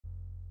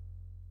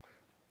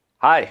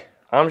Hi,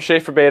 I'm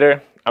Schafer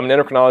Boeder. I'm an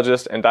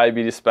endocrinologist and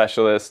diabetes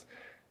specialist,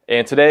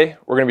 and today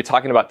we're going to be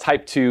talking about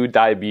type 2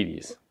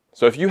 diabetes.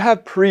 So if you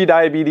have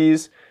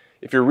pre-diabetes,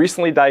 if you're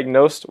recently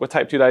diagnosed with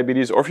type 2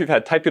 diabetes, or if you've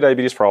had type 2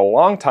 diabetes for a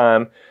long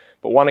time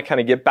but want to kind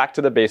of get back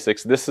to the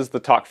basics, this is the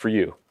talk for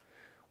you.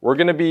 We're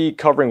going to be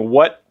covering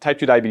what type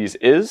 2 diabetes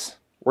is.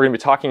 We're going to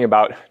be talking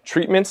about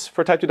treatments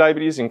for type 2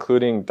 diabetes,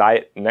 including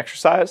diet and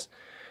exercise.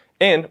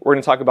 And we're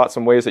going to talk about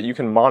some ways that you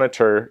can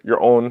monitor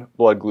your own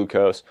blood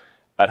glucose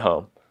at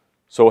home.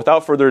 So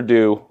without further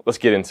ado, let's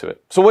get into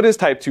it. So what is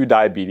type 2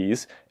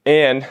 diabetes,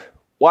 and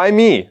why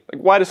me?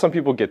 Why do some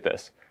people get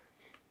this?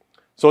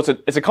 So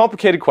it's a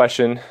complicated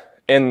question,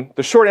 and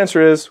the short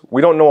answer is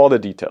we don't know all the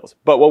details.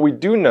 But what we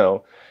do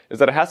know is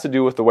that it has to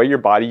do with the way your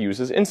body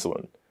uses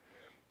insulin.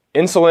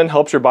 Insulin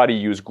helps your body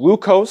use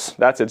glucose.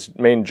 That's its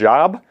main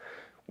job.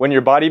 When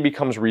your body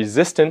becomes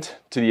resistant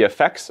to the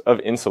effects of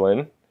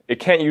insulin, it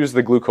can't use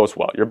the glucose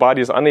well. Your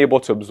body is unable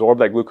to absorb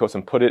that glucose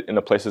and put it in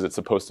the places it's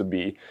supposed to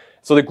be.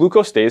 So the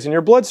glucose stays in your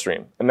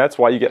bloodstream, and that's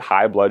why you get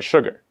high blood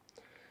sugar.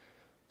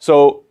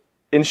 So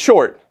in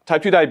short,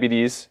 type 2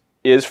 diabetes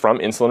is from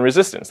insulin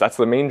resistance. That's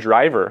the main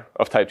driver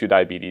of type 2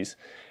 diabetes.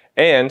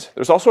 And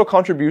there's also a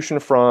contribution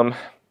from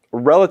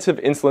relative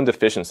insulin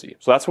deficiency.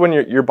 So that's when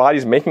your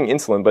body's making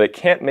insulin, but it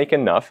can't make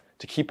enough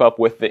to keep up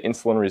with the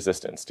insulin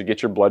resistance, to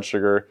get your blood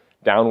sugar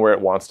down where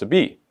it wants to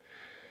be.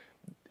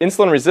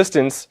 Insulin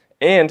resistance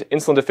and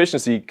insulin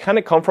deficiency kind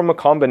of come from a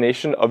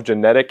combination of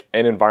genetic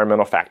and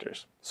environmental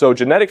factors. So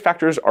genetic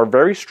factors are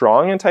very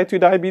strong in type 2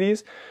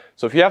 diabetes.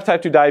 So if you have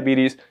type 2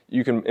 diabetes,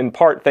 you can in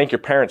part thank your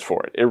parents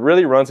for it. It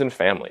really runs in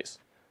families.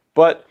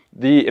 But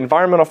the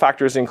environmental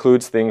factors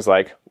includes things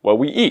like what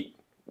we eat,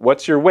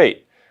 what's your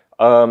weight,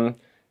 do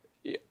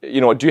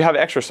you have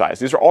exercise?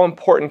 These are all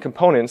important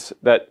components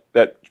that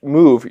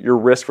move your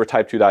risk for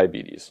type 2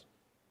 diabetes.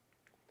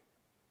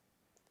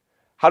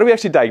 How do we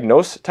actually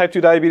diagnose type 2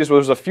 diabetes? Well,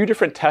 there's a few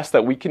different tests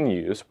that we can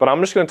use, but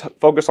I'm just going to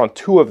focus on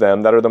two of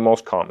them that are the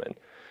most common.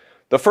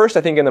 The first,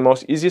 I think, and the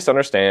most easiest to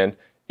understand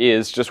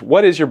is just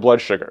what is your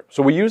blood sugar?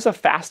 So we use a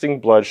fasting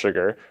blood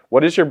sugar.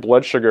 What is your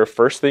blood sugar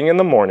first thing in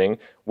the morning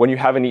when you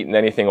haven't eaten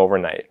anything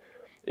overnight?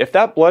 If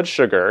that blood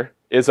sugar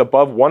is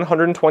above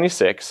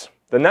 126,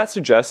 then that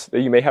suggests that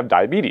you may have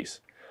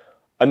diabetes.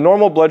 A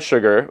normal blood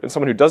sugar in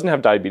someone who doesn't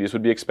have diabetes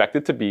would be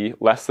expected to be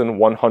less than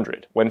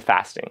 100 when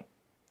fasting.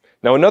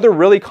 Now, another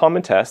really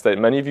common test that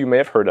many of you may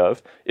have heard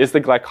of is the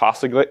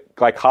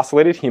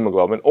glycosylated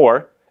hemoglobin,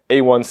 or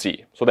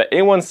A1C. So the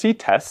A1C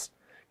test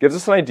gives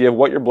us an idea of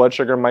what your blood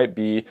sugar might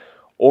be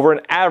over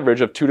an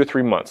average of 2 to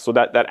 3 months. So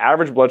that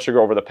average blood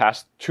sugar over the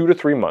past 2 to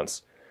 3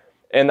 months.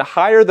 And the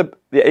higher the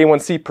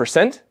A1C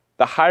percent,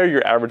 the higher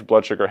your average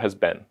blood sugar has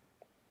been.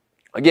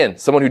 Again,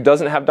 someone who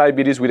doesn't have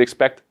diabetes, we'd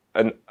expect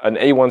an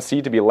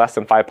A1C to be less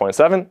than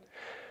 5.7.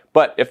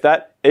 But if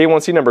that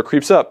A1C number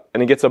creeps up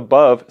and it gets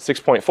above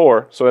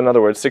 6.4, so in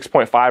other words,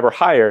 6.5 or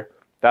higher,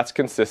 that's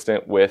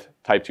consistent with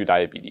type 2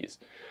 diabetes.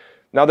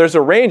 Now there's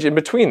a range in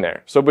between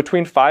there. So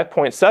between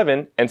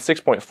 5.7 and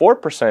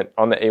 6.4%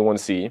 on the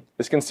A1C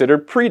is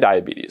considered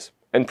pre-diabetes.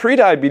 And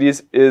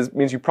pre-diabetes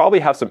means you probably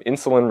have some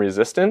insulin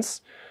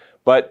resistance,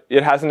 but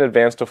it hasn't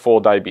advanced to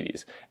full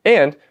diabetes.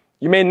 And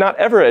you may not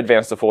ever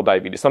advance to full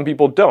diabetes. Some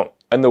people don't.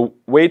 And the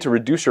way to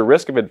reduce your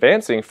risk of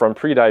advancing from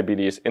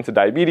pre-diabetes into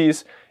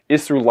diabetes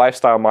is through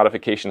lifestyle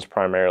modifications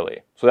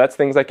primarily. So that's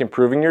things like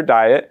improving your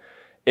diet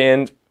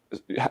and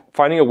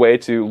finding a way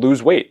to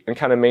lose weight and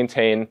kind of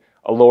maintain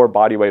a lower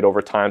body weight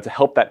over time to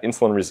help that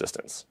insulin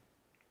resistance.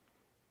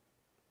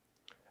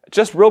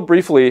 Just real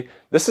briefly,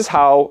 this is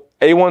how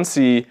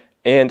A1C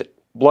and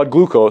blood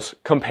glucose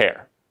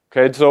compare.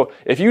 Okay, so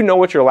if you know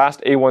what your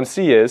last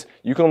A1C is,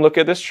 you can look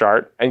at this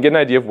chart and get an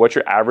idea of what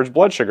your average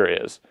blood sugar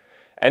is.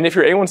 And if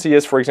your A1C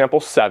is, for example,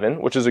 7,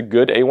 which is a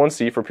good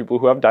A1C for people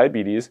who have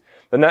diabetes,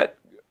 then that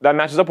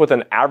matches up with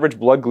an average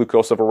blood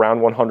glucose of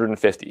around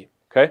 150.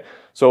 Okay,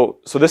 so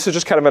this is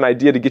just kind of an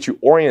idea to get you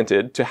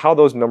oriented to how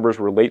those numbers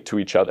relate to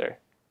each other.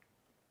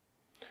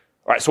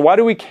 All right, so why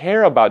do we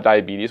care about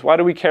diabetes? Why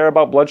do we care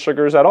about blood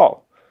sugars at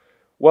all?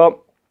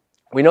 Well,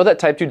 we know that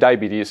type 2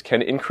 diabetes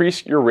can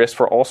increase your risk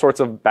for all sorts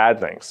of bad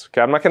things.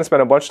 Okay, I'm not going to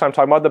spend a bunch of time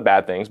talking about the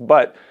bad things,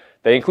 but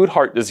they include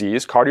heart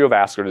disease,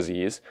 cardiovascular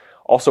disease,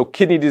 also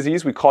kidney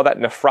disease, we call that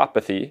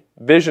nephropathy,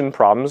 vision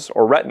problems,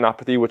 or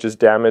retinopathy, which is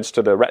damage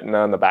to the retina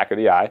on the back of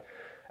the eye,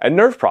 and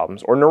nerve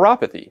problems, or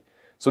neuropathy.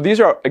 So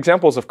these are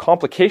examples of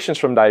complications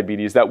from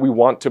diabetes that we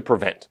want to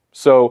prevent.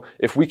 So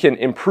if we can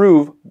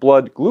improve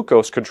blood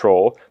glucose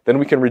control, then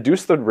we can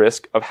reduce the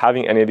risk of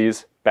having any of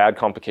these bad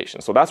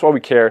complications. So that's why we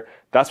care.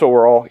 That's what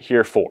we're all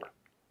here for.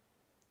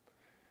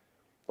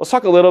 Let's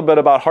talk a little bit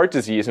about heart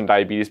disease and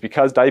diabetes,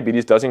 because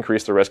diabetes does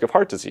increase the risk of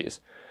heart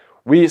disease.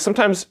 We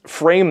sometimes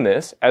frame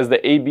this as the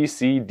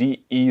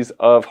ABCDEs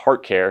of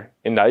heart care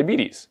in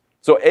diabetes.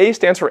 So A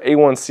stands for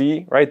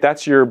A1C, right?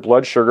 That's your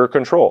blood sugar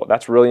control.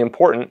 That's really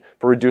important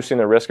for reducing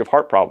the risk of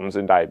heart problems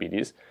in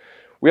diabetes.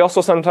 We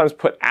also sometimes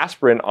put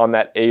aspirin on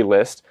that A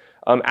list.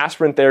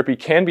 Aspirin therapy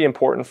can be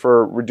important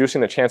for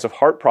reducing the chance of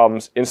heart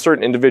problems in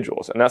certain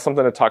individuals, and that's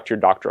something to talk to your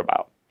doctor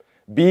about.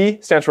 B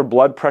stands for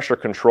blood pressure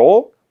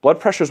control. Blood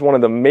pressure is one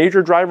of the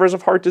major drivers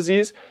of heart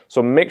disease,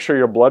 so make sure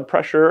your blood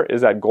pressure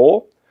is at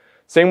goal.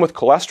 Same with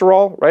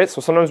cholesterol, right?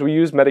 So sometimes we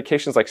use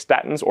medications like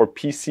statins or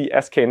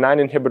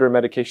PCSK9 inhibitor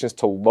medications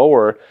to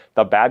lower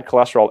the bad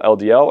cholesterol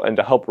LDL and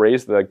to help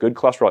raise the good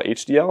cholesterol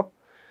HDL.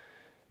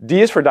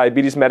 D is for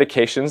diabetes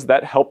medications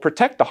that help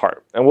protect the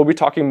heart, and we'll be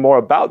talking more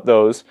about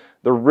those.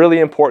 They're really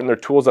important. They're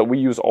tools that we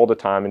use all the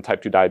time in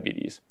type 2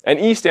 diabetes. And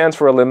E stands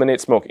for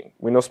eliminate smoking.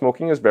 We know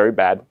smoking is very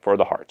bad for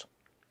the heart.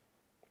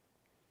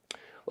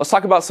 Let's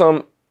talk about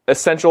some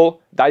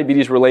essential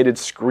diabetes-related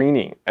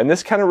screening. And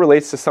this kind of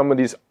relates to some of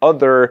these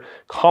other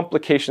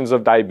complications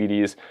of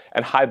diabetes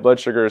and high blood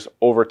sugars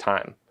over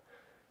time.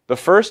 The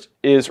first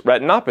is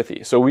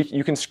retinopathy. So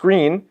you can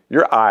screen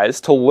your eyes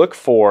to look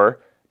for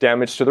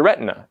damage to the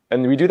retina.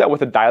 And we do that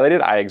with a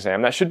dilated eye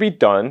exam. That should be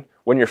done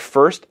when you're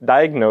first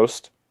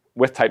diagnosed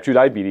with type 2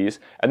 diabetes,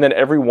 and then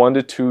every 1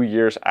 to 2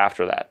 years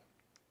after that.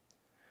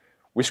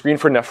 We screen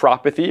for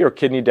nephropathy or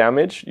kidney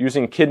damage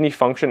using kidney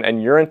function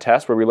and urine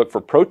tests where we look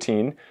for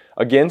protein.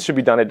 Again, should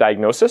be done at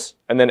diagnosis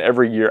and then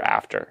every year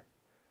after.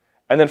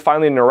 And then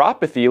finally,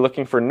 neuropathy,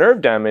 looking for nerve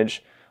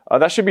damage.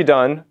 That should be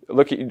done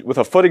with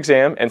a foot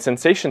exam and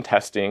sensation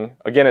testing,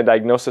 again at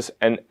diagnosis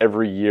and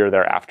every year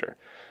thereafter.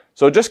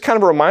 So just kind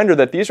of a reminder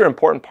that these are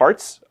important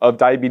parts of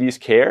diabetes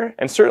care,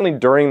 and certainly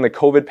during the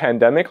COVID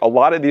pandemic, a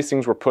lot of these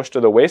things were pushed to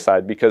the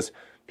wayside because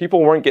people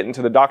weren't getting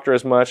to the doctor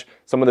as much.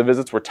 Some of the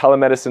visits were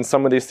telemedicine.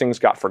 Some of these things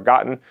got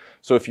forgotten.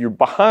 So if you're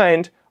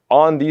behind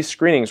on these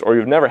screenings or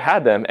you've never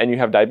had them and you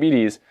have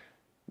diabetes,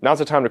 now's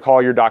the time to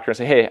call your doctor and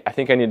say, hey, I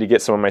think I need to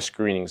get some of my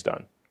screenings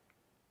done.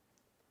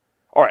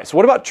 All right, so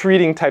what about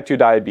treating type 2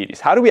 diabetes?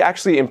 How do we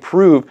actually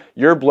improve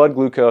your blood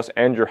glucose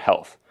and your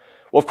health?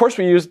 Well, of course,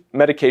 we use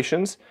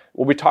medications.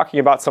 We'll be talking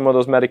about some of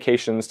those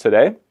medications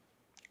today.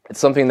 It's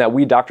something that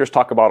we doctors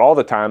talk about all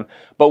the time,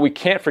 but we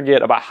can't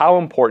forget about how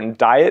important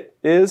diet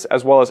is,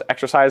 as well as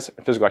exercise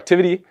and physical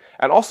activity,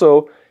 and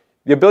also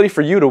the ability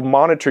for you to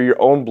monitor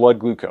your own blood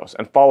glucose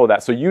and follow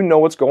that so you know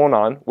what's going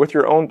on with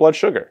your own blood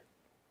sugar.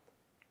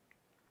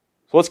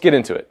 So let's get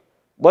into it.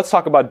 Let's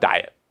talk about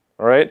diet,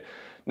 all right?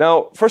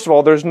 Now, first of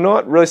all, there's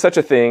not really such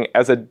a thing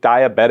as a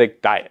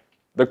diabetic diet.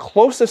 The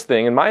closest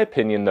thing, in my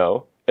opinion,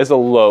 though, is a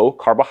low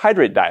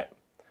carbohydrate diet.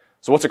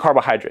 So what's a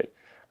carbohydrate?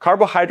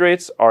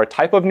 Carbohydrates are a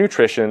type of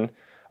nutrition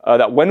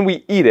that when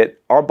we eat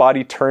it, our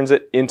body turns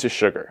it into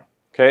sugar.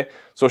 Okay?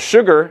 So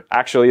sugar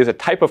actually is a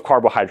type of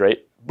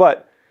carbohydrate,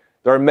 but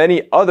there are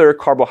many other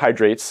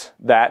carbohydrates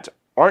that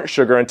aren't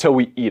sugar until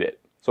we eat it.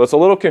 So it's a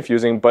little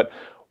confusing, but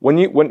when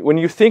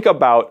you think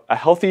about a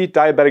healthy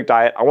diabetic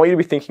diet, I want you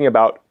to be thinking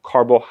about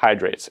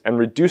carbohydrates and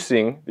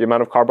reducing the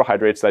amount of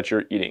carbohydrates that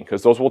you're eating,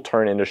 because those will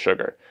turn into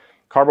sugar.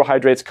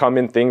 Carbohydrates come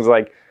in things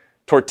like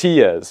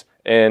tortillas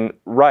and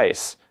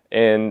rice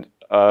and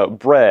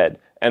bread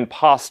and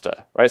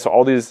pasta, right? So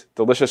all these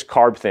delicious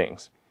carb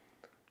things,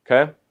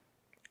 okay?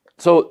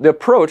 So the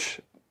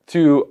approach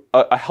to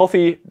a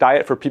healthy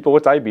diet for people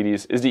with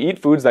diabetes is to eat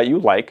foods that you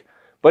like,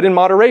 but in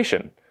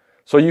moderation.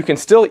 So you can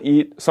still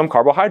eat some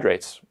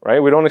carbohydrates, right?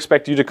 We don't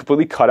expect you to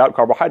completely cut out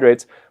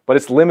carbohydrates, but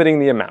it's limiting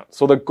the amount.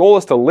 So the goal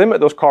is to limit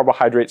those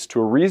carbohydrates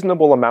to a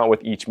reasonable amount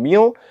with each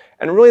meal,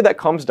 and really that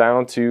comes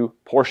down to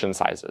portion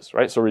sizes,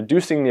 right? So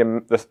reducing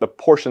the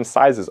portion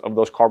sizes of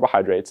those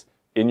carbohydrates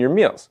in your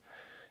meals.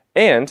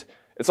 And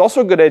it's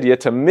also a good idea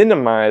to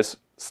minimize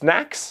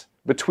snacks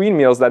between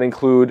meals that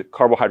include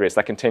carbohydrates,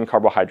 that contain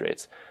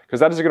carbohydrates, because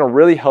that is going to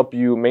really help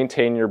you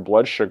maintain your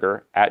blood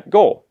sugar at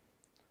goal.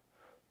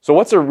 So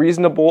what's a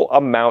reasonable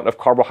amount of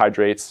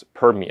carbohydrates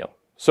per meal?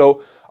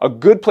 So a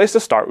good place to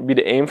start would be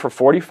to aim for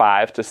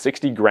 45 to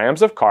 60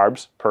 grams of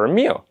carbs per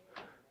meal.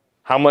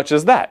 How much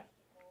is that?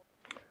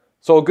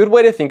 So a good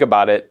way to think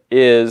about it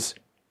is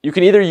you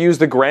can either use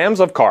the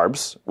grams of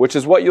carbs, which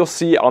is what you'll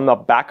see on the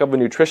back of a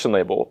nutrition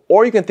label,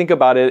 or you can think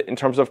about it in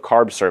terms of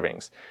carb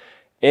servings.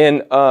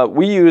 And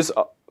we use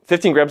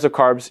 15 grams of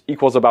carbs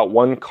equals about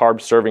 1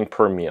 carb serving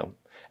per meal.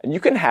 And you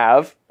can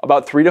have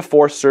about 3 to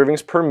 4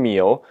 servings per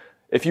meal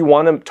if you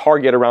want to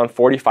target around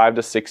 45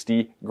 to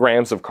 60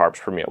 grams of carbs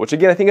per meal, which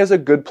again, I think is a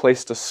good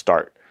place to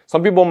start.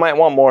 Some people might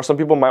want more, some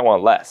people might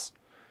want less.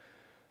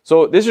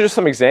 So these are just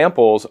some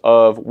examples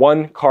of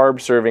 1 carb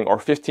serving or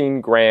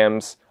 15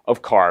 grams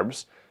of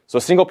carbs. So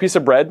a single piece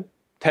of bread,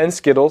 10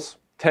 Skittles,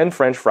 10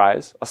 French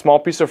fries, a small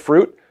piece of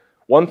fruit,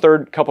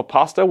 1/3 cup of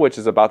pasta, which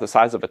is about the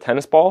size of a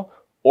tennis ball,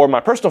 or my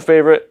personal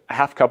favorite, a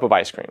half cup of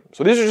ice cream.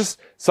 So these are just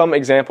some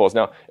examples.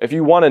 Now, if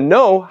you want to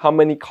know how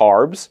many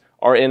carbs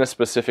are in a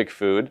specific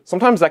food,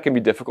 sometimes that can be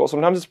difficult,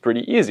 sometimes it's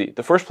pretty easy.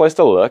 The first place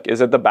to look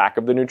is at the back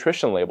of the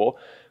nutrition label.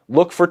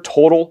 Look for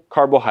total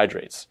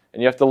carbohydrates.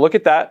 And you have to look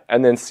at that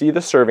and then see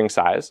the serving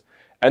size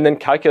and then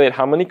calculate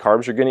how many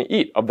carbs you're going to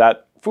eat of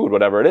that food,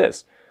 whatever it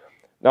is.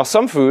 Now,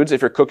 some foods,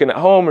 if you're cooking at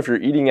home, if you're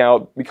eating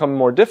out, become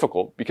more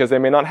difficult because they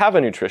may not have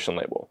a nutrition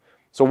label.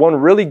 So one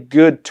really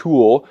good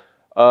tool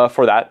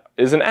for that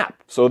is an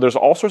app. So there's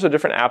all sorts of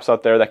different apps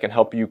out there that can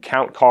help you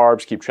count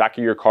carbs, keep track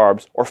of your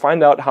carbs, or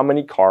find out how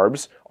many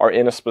carbs are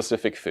in a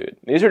specific food.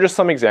 These are just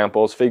some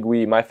examples: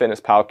 Figwe,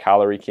 MyFitnessPal,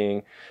 Calorie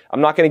King.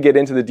 I'm not going to get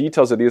into the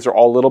details of these. They're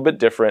all a little bit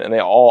different, and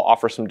they all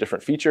offer some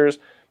different features,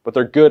 but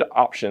they're good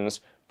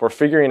options for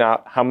figuring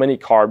out how many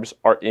carbs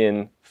are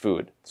in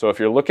food. So if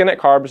you're looking at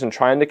carbs and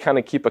trying to kind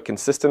of keep a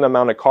consistent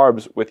amount of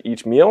carbs with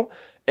each meal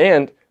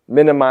and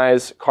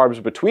minimize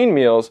carbs between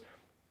meals,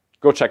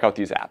 go check out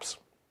these apps.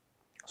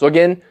 So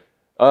again,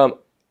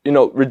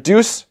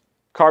 reduce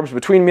carbs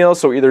between meals.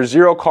 So either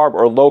zero carb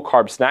or low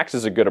carb snacks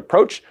is a good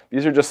approach.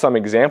 These are just some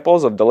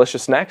examples of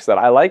delicious snacks that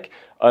I like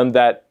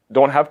that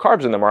don't have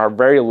carbs in them or are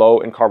very low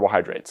in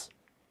carbohydrates.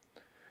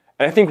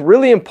 And I think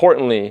really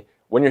importantly,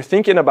 when you're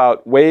thinking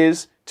about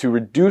ways to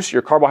reduce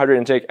your carbohydrate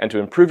intake and to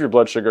improve your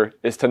blood sugar,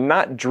 is to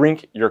not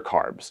drink your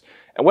carbs.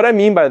 And what I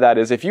mean by that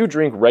is if you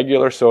drink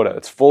regular soda,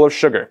 it's full of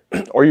sugar,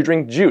 or you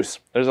drink juice,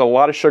 there's a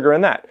lot of sugar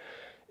in that.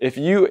 If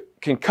you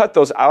can cut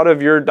those out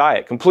of your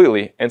diet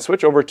completely and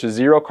switch over to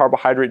zero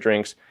carbohydrate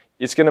drinks,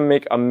 it's going to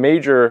make a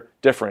major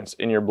difference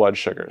in your blood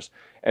sugars.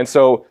 And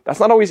so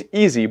that's not always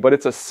easy, but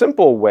it's a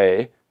simple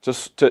way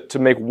to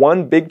make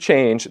one big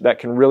change that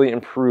can really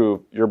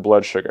improve your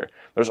blood sugar.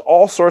 There's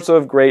all sorts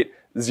of great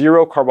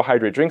zero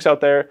carbohydrate drinks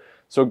out there,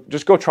 so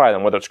just go try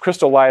them, whether it's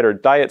Crystal Light or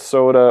Diet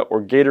Soda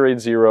or Gatorade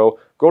Zero.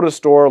 Go to the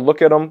store,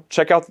 look at them,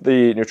 check out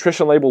the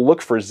nutrition label,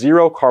 look for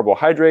zero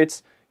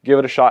carbohydrates, give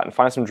it a shot, and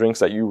find some drinks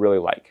that you really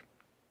like.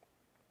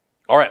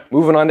 All right,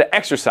 moving on to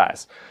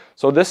exercise.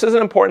 So this is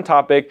an important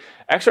topic.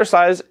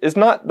 Exercise is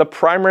not the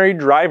primary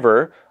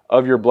driver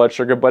of your blood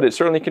sugar, but it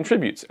certainly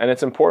contributes, and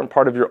it's an important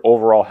part of your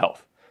overall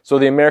health. So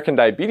the American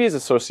Diabetes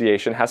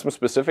Association has some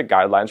specific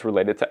guidelines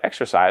related to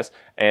exercise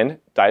and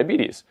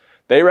diabetes.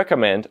 They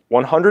recommend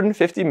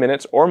 150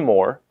 minutes or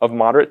more of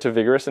moderate to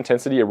vigorous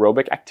intensity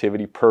aerobic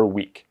activity per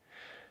week.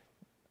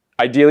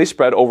 Ideally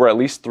spread over at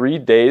least 3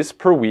 days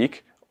per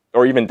week,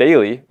 or even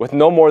daily, with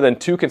no more than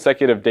 2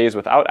 consecutive days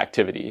without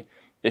activity.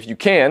 If you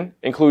can,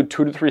 include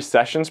 2 to 3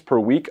 sessions per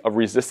week of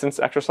resistance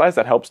exercise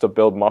that helps to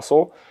build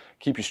muscle,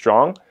 keep you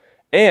strong,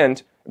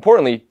 and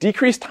importantly,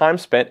 decrease time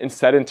spent in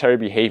sedentary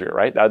behavior,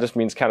 right? That just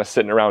means kind of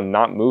sitting around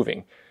not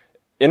moving.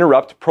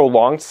 Interrupt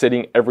prolonged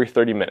sitting every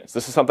 30 minutes.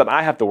 This is something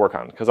I have to work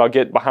on because I'll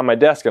get behind my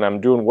desk and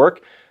I'm doing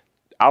work.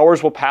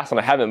 Hours will pass and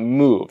I haven't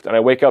moved. And I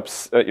wake up,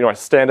 I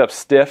stand up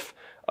stiff.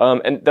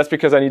 And that's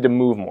because I need to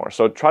move more.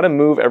 So try to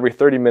move every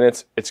 30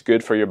 minutes. It's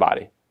good for your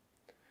body.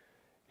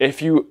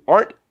 If you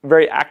aren't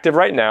very active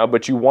right now,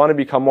 but you want to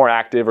become more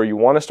active or you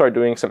want to start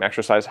doing some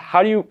exercise,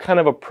 how do you kind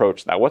of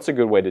approach that? What's a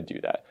good way to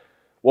do that?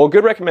 Well, a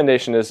good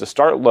recommendation is to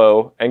start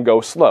low and go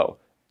slow.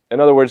 In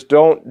other words,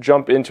 don't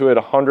jump into it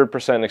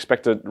 100% and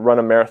expect to run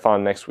a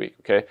marathon next week,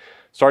 okay?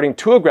 Starting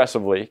too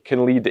aggressively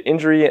can lead to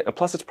injury, and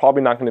plus it's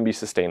probably not going to be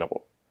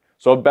sustainable.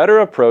 So a better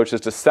approach is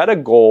to set a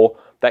goal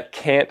that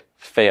can't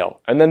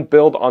fail and then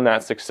build on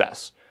that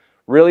success.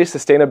 Really,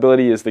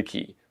 sustainability is the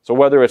key. So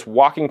whether it's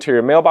walking to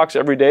your mailbox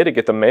every day to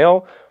get the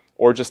mail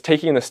or just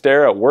taking the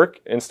stair at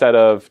work instead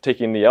of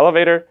taking the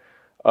elevator,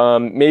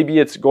 maybe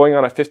it's going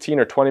on a 15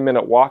 or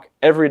 20-minute walk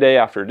every day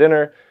after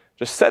dinner.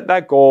 Just set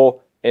that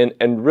goal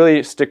and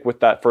really stick with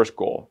that first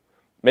goal.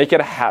 Make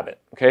it a habit,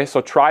 okay?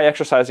 So try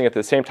exercising at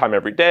the same time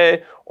every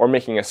day or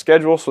making a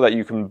schedule so that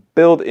you can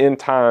build in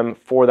time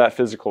for that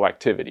physical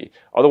activity.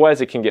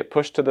 Otherwise, it can get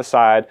pushed to the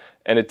side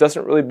and it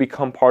doesn't really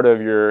become part of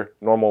your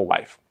normal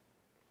life.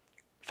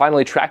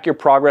 Finally, track your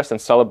progress and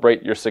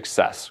celebrate your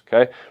success,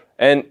 okay?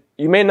 And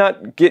you may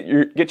not get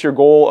your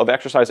goal of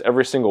exercise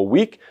every single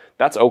week.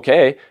 That's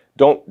okay.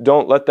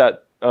 Don't let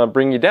that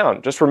bring you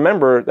down. Just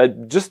remember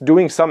that just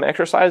doing some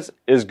exercise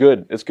is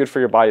good. It's good for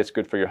your body. It's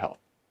good for your health.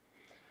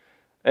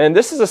 And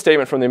this is a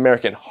statement from the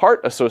American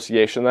Heart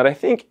Association that I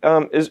think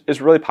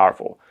is really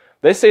powerful.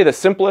 They say the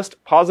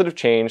simplest positive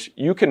change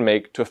you can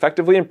make to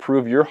effectively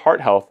improve your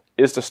heart health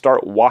is to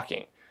start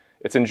walking.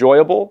 It's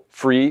enjoyable,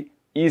 free,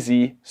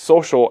 easy,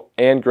 social,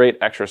 and great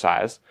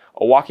exercise.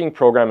 A walking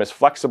program is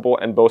flexible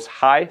and boasts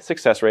high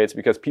success rates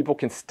because people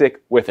can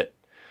stick with it.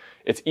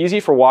 It's easy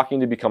for walking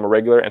to become a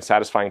regular and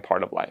satisfying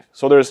part of life.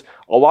 So there's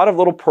a lot of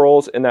little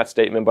pearls in that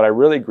statement, but I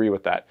really agree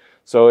with that.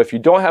 So if you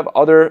don't have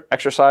other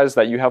exercise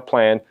that you have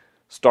planned,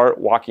 start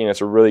walking. It's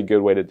a really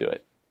good way to do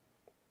it.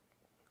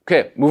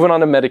 Okay, moving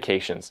on to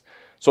medications.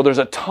 So there's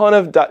a ton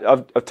of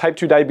type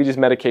 2 diabetes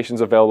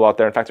medications available out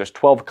there. In fact, there's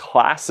 12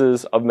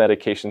 classes of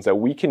medications that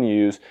we can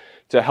use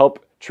to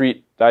help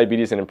treat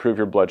diabetes and improve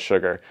your blood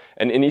sugar.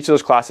 And in each of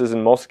those classes,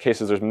 in most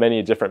cases, there's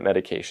many different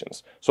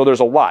medications. So there's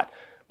a lot.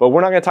 But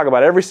we're not going to talk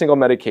about every single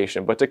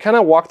medication, but to kind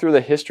of walk through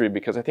the history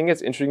because I think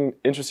it's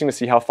interesting to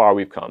see how far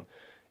we've come.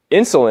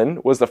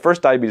 Insulin was the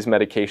first diabetes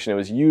medication. It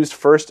was used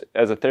first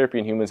as a therapy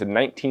in humans in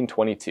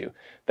 1922.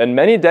 Then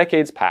many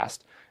decades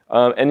passed,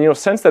 and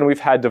since then we've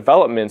had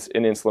developments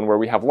in insulin where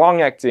we have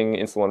long-acting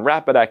insulin,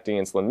 rapid-acting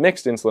insulin,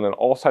 mixed insulin, and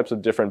all types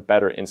of different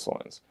better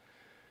insulins.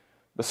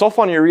 The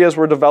sulfonylureas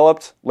were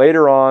developed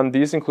later on.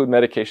 These include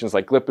medications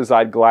like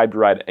glipizide,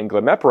 glyburide, and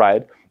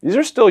glimepiride. These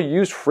are still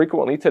used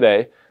frequently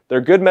today. They're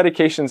good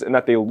medications in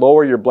that they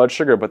lower your blood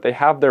sugar, but they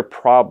have their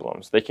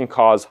problems. They can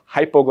cause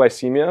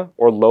hypoglycemia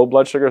or low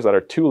blood sugars that are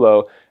too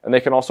low, and they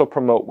can also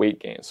promote weight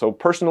gain. So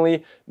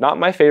personally, not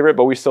my favorite,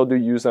 but we still do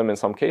use them in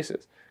some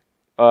cases.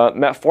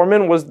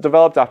 Metformin was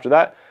developed after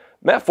that.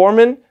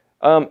 Metformin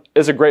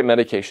is a great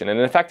medication, and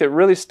in fact, it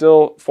really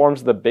still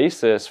forms the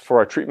basis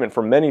for a treatment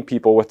for many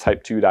people with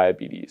type 2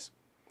 diabetes.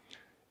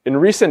 In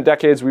recent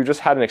decades, we've just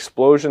had an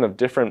explosion of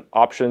different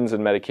options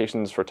and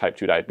medications for type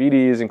 2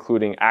 diabetes,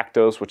 including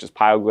Actos, which is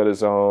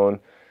pioglitazone,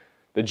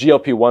 the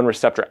GLP-1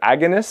 receptor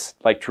agonists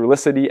like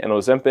Trulicity and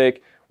Ozempic,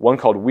 one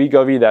called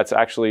Wegovy that's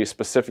actually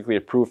specifically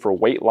approved for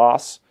weight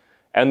loss,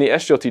 and the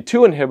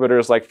SGLT2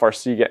 inhibitors like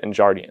Farxiga and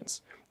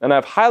Jardiance. And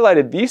I've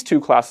highlighted these two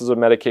classes of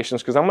medications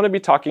because I'm going to be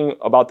talking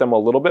about them a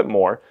little bit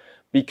more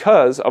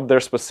because of their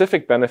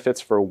specific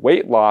benefits for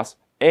weight loss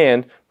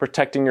and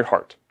protecting your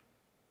heart.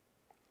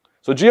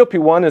 So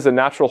GLP-1 is a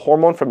natural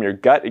hormone from your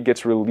gut. It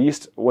gets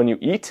released when you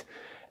eat,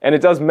 and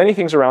it does many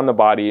things around the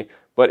body,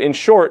 but in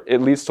short,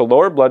 it leads to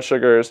lower blood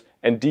sugars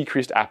and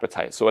decreased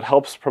appetite. So it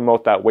helps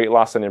promote that weight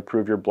loss and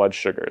improve your blood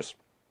sugars.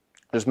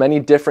 There's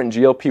many different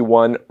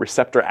GLP-1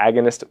 receptor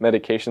agonist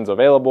medications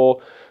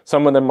available.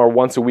 Some of them are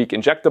once a week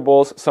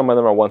injectables, some of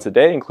them are once a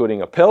day,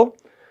 including a pill.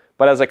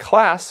 But as a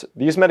class,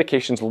 these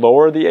medications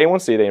lower the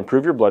A1C, they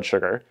improve your blood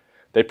sugar,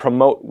 they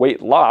promote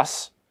weight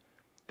loss,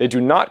 they do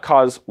not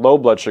cause low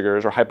blood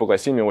sugars or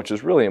hypoglycemia, which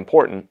is really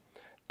important,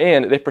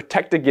 and they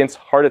protect against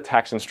heart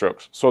attacks and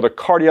strokes. So the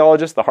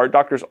cardiologists, the heart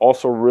doctors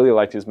also really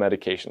like these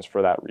medications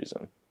for that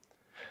reason.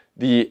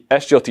 The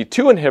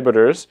SGLT2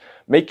 inhibitors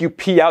make you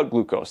pee out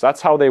glucose.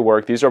 That's how they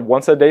work. These are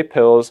once a day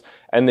pills,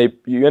 and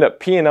you end up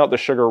peeing out the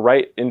sugar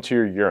right into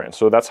your urine.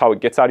 So that's how it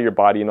gets out of your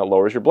body and it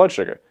lowers your blood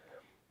sugar.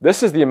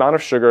 This is the amount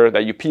of sugar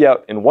that you pee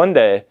out in one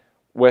day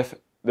with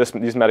these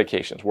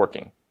medications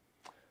working.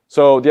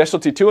 So the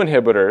SGLT2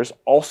 inhibitors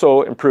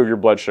also improve your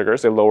blood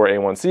sugars. They lower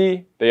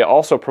A1C. They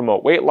also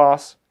promote weight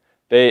loss.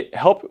 They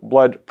help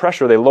blood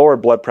pressure. They lower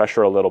blood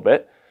pressure a little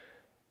bit.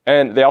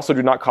 And they also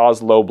do not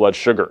cause low blood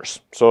sugars.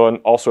 So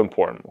also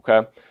important,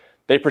 okay?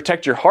 They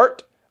protect your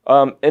heart.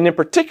 And in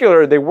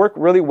particular, they work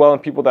really well in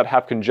people that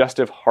have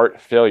congestive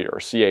heart failure or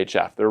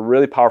CHF. They're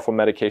really powerful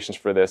medications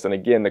for this. And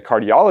again, the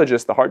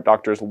cardiologists, the heart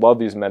doctors love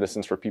these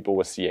medicines for people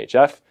with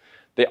CHF.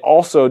 They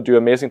also do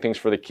amazing things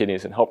for the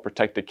kidneys and help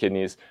protect the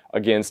kidneys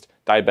against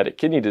diabetic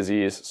kidney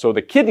disease. So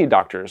the kidney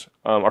doctors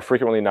are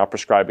frequently now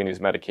prescribing these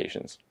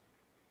medications.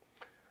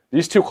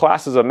 These two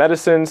classes of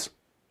medicines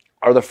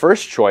are the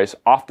first choice,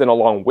 often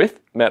along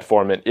with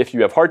metformin, if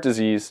you have heart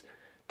disease,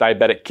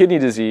 diabetic kidney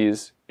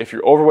disease, if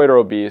you're overweight or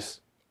obese,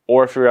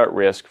 or if you're at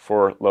risk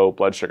for low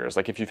blood sugars,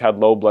 like if you've had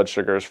low blood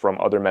sugars from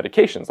other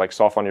medications like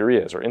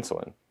sulfonylureas or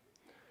insulin.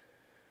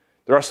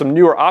 There are some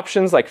newer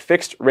options like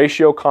fixed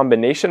ratio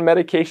combination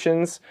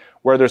medications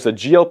where there's a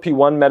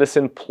GLP-1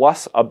 medicine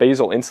plus a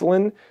basal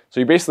insulin.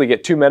 So you basically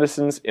get two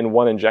medicines in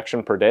one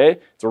injection per day.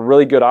 It's a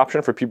really good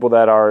option for people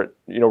that are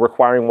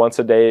requiring once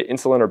a day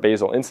insulin or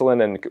basal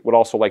insulin and would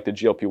also like the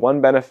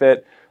GLP-1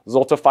 benefit.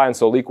 Zoltify and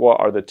Soliqua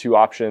are the two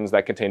options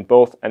that contain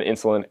both an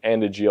insulin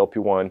and a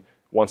GLP-1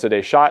 once a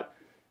day shot.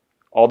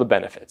 All the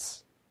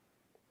benefits.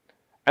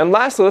 And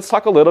lastly, let's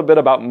talk a little bit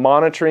about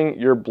monitoring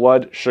your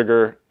blood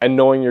sugar and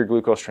knowing your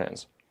glucose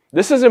trends.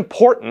 This is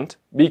important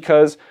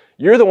because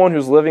you're the one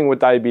who's living with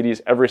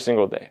diabetes every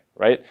single day,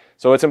 right?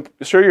 So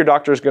sure, your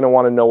doctor is going to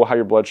want to know how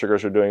your blood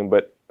sugars are doing,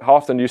 but how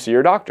often do you see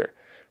your doctor,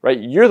 right?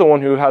 You're the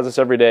one who has this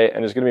every day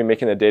and is going to be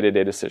making the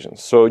day-to-day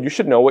decisions. So you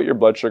should know what your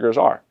blood sugars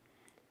are.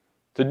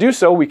 To do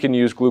so, we can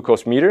use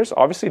glucose meters.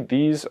 Obviously,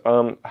 these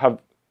have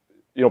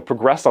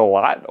progressed a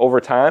lot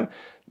over time.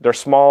 They're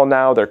small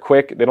now, they're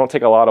quick, they don't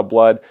take a lot of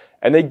blood,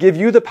 and they give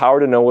you the power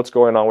to know what's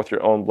going on with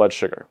your own blood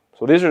sugar.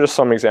 So these are just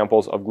some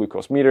examples of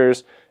glucose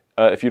meters.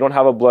 If you don't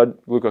have a blood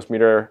glucose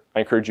meter,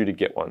 I encourage you to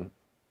get one.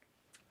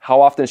 How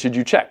often should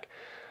you check?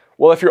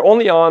 Well, if you're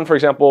only on, for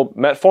example,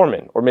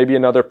 metformin or maybe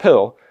another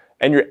pill,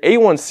 and your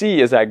A1C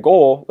is at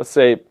goal, let's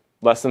say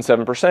less than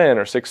 7%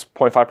 or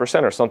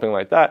 6.5% or something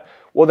like that,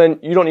 well then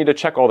you don't need to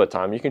check all the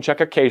time. You can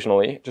check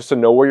occasionally just to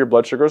know where your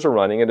blood sugars are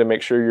running and to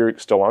make sure you're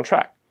still on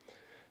track.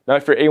 Now,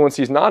 if your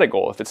A1C is not a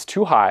goal, if it's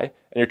too high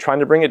and you're trying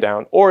to bring it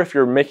down, or if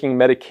you're making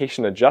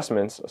medication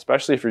adjustments,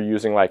 especially if you're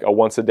using like a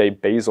once-a-day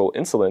basal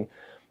insulin,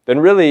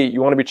 then really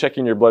you want to be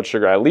checking your blood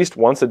sugar at least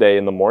once a day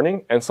in the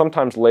morning and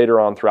sometimes later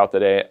on throughout the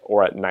day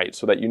or at night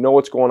so that you know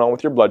what's going on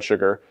with your blood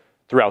sugar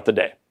throughout the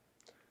day.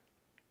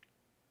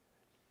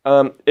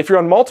 If you're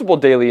on multiple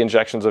daily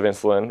injections of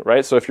insulin,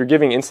 right? So if you're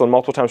giving insulin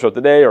multiple times throughout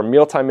the day or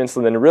mealtime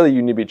insulin, then really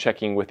you need to be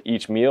checking with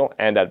each meal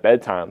and at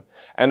bedtime.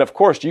 And of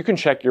course, you can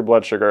check your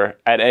blood sugar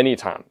at any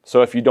time.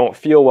 So if you don't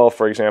feel well,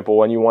 for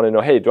example, and you want to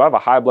know, hey, do I have a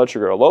high blood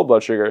sugar or low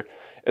blood sugar?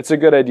 It's a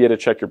good idea to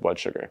check your blood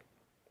sugar.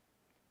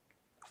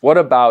 What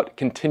about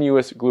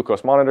continuous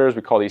glucose monitors?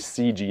 We call these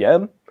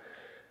CGM.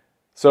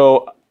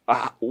 So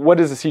what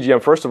is a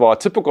CGM? First of all, a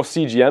typical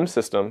CGM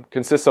system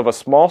consists of a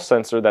small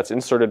sensor that's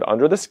inserted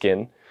under the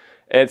skin.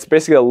 It's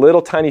basically a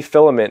little tiny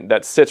filament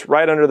that sits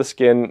right under the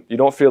skin. You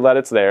don't feel that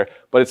it's there,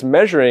 but it's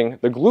measuring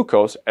the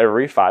glucose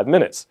every 5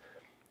 minutes.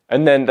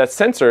 And then that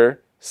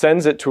sensor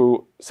sends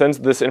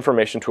this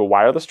information to a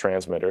wireless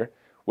transmitter,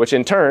 which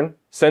in turn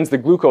sends the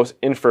glucose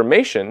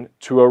information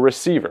to a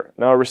receiver.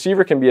 Now, a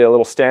receiver can be a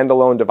little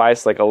standalone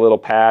device like a little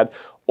pad,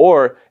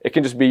 or it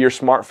can just be your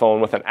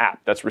smartphone with an app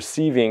that's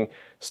receiving,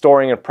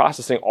 storing, and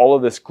processing all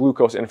of this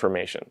glucose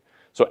information.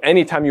 So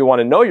anytime you want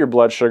to know your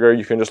blood sugar,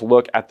 you can just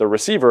look at the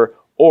receiver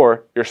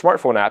or your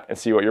smartphone app and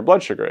see what your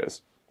blood sugar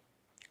is.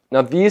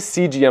 Now, these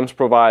CGMs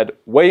provide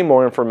way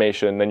more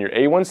information than your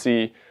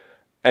A1C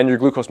and your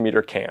glucose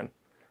meter can.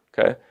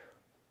 Okay?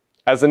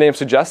 As the name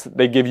suggests,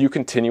 they give you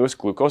continuous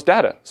glucose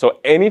data. So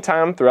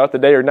anytime throughout the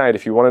day or night,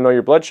 if you want to know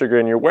your blood sugar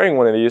and you're wearing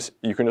one of these,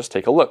 you can just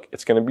take a look.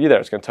 It's going to be there.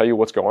 It's going to tell you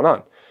what's going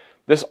on.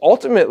 This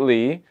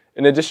ultimately,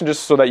 in addition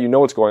just so that you know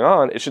what's going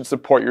on, it should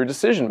support your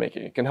decision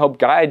making. It can help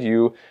guide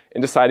you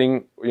in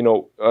deciding,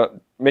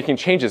 making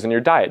changes in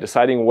your diet,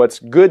 deciding what's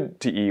good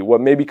to eat,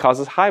 what maybe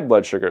causes high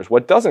blood sugars,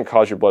 what doesn't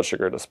cause your blood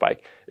sugar to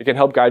spike. It can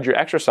help guide your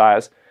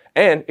exercise,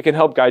 and it can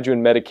help guide you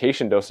in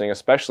medication dosing,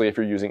 especially if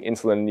you're using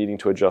insulin and needing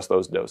to adjust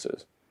those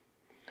doses.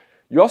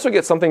 You also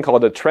get something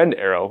called a trend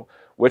arrow,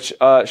 which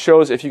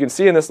shows, if you can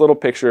see in this little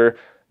picture,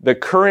 the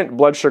current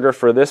blood sugar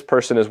for this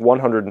person is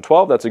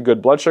 112. That's a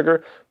good blood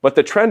sugar, but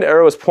the trend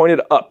arrow is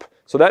pointed up.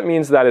 So that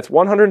means that it's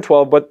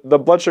 112, but the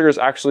blood sugar is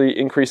actually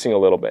increasing a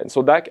little bit. And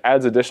so that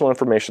adds additional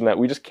information that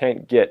we just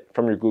can't get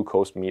from your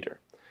glucose meter.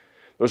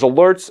 There's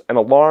alerts and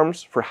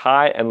alarms for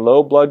high and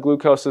low blood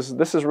glucoses.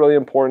 This is really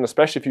important,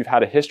 especially if you've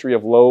had a history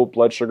of low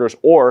blood sugars,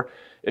 or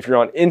if you're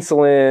on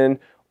insulin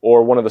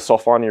or one of the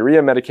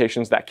sulfonylurea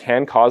medications that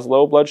can cause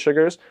low blood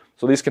sugars.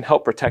 So these can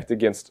help protect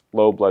against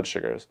low blood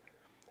sugars.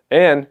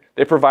 And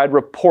they provide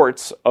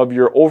reports of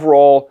your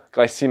overall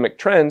glycemic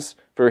trends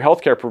for your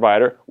healthcare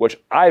provider, which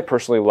I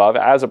personally love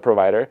as a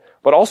provider,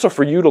 but also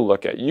for you to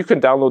look at. You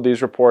can download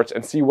these reports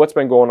and see what's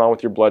been going on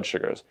with your blood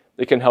sugars.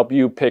 They can help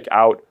you pick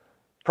out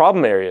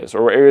problem areas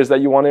or areas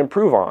that you want to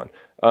improve on.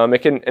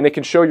 It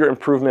can show your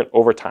improvement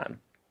over time.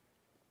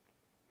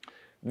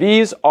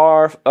 These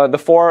are the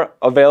 4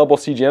 available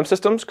CGM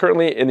systems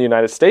currently in the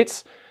United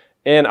States.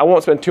 And I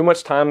won't spend too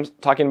much time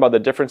talking about the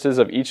differences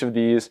of each of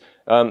these.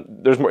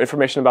 There's more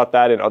information about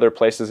that in other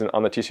places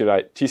on the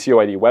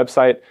TCOYD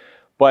website.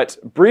 But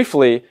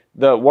briefly,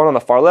 the one on the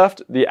far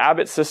left, the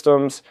Abbott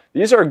systems,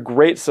 these are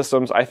great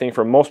systems, I think,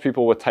 for most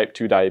people with type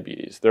 2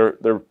 diabetes.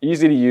 They're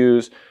easy to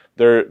use.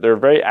 They're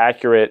very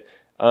accurate.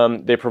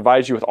 They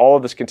provide you with all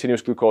of this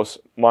continuous glucose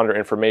monitor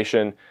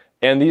information.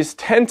 And these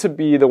tend to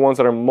be the ones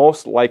that are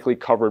most likely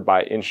covered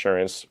by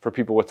insurance for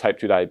people with type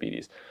 2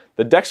 diabetes.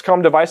 The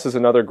Dexcom device is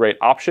another great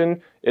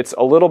option. It's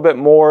a little bit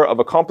more of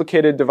a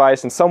complicated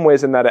device in some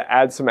ways in that it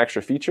adds some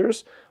extra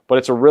features, but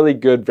it's a really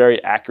good,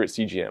 very accurate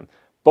CGM.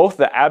 Both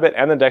the Abbott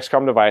and the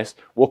Dexcom device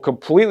will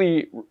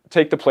completely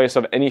take the place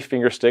of any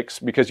finger sticks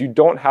because you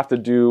don't have to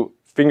do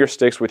finger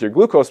sticks with your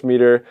glucose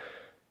meter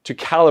to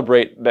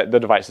calibrate the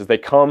devices. They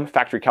come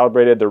factory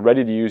calibrated, they're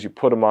ready to use, you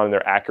put them on and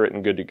they're accurate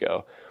and good to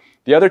go.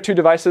 The other 2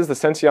 devices, the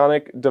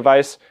Senseonic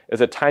device is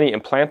a tiny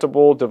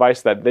implantable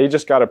device that they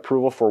just got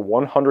approval for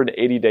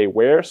 180-day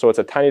wear. So it's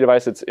a tiny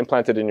device that's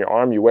implanted in your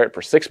arm. You wear it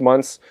for 6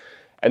 months,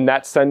 and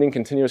that's sending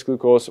continuous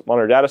glucose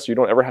monitor data, so you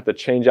don't ever have to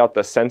change out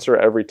the sensor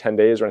every 10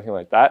 days or anything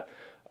like that.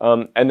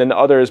 And then the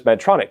other is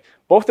Medtronic.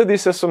 Both of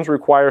these systems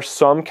require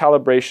some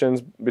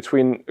calibrations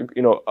between,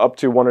 up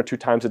to 1 or 2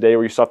 times a day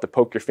where you still have to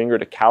poke your finger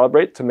to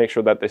calibrate to make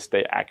sure that they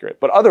stay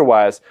accurate. But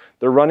otherwise,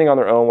 they're running on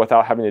their own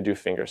without having to do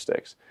finger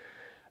sticks.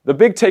 The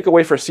big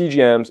takeaway for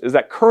CGMs is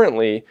that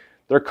currently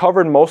they're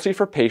covered mostly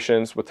for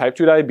patients with type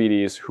 2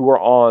 diabetes who are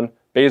on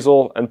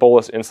basal and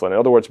bolus insulin. In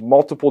other words,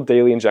 multiple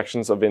daily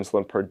injections of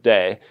insulin per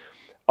day.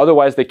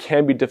 Otherwise, they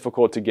can be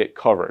difficult to get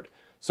covered.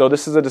 So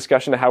this is a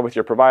discussion to have with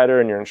your provider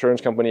and your insurance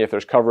company if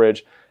there's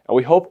coverage. And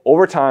we hope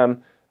over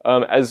time,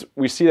 as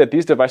we see that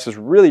these devices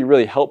really,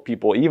 really help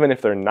people, even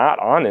if they're not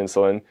on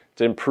insulin,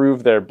 to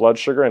improve their blood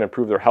sugar and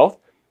improve their health,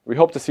 we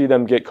hope to see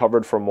them get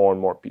covered for more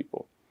and more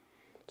people.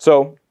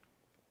 So,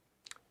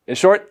 in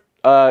short,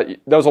 there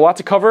was a lot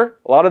to cover,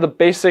 a lot of the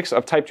basics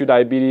of type 2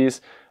 diabetes.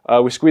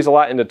 We squeezed a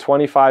lot into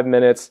 25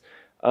 minutes.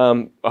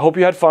 I hope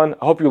you had fun.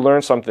 I hope you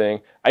learned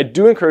something. I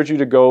do encourage you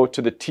to go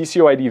to the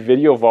TCOYD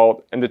video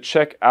vault and to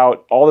check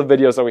out all the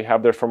videos that we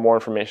have there for more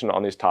information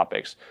on these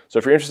topics. So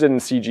if you're interested in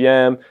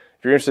CGM,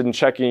 if you're interested in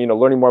checking,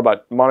 learning more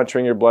about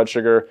monitoring your blood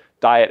sugar,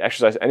 diet,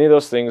 exercise, any of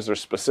those things, there's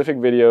specific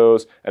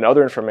videos and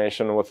other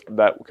information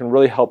that can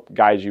really help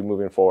guide you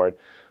moving forward.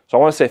 So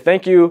I want to say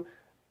thank you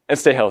and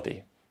stay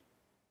healthy.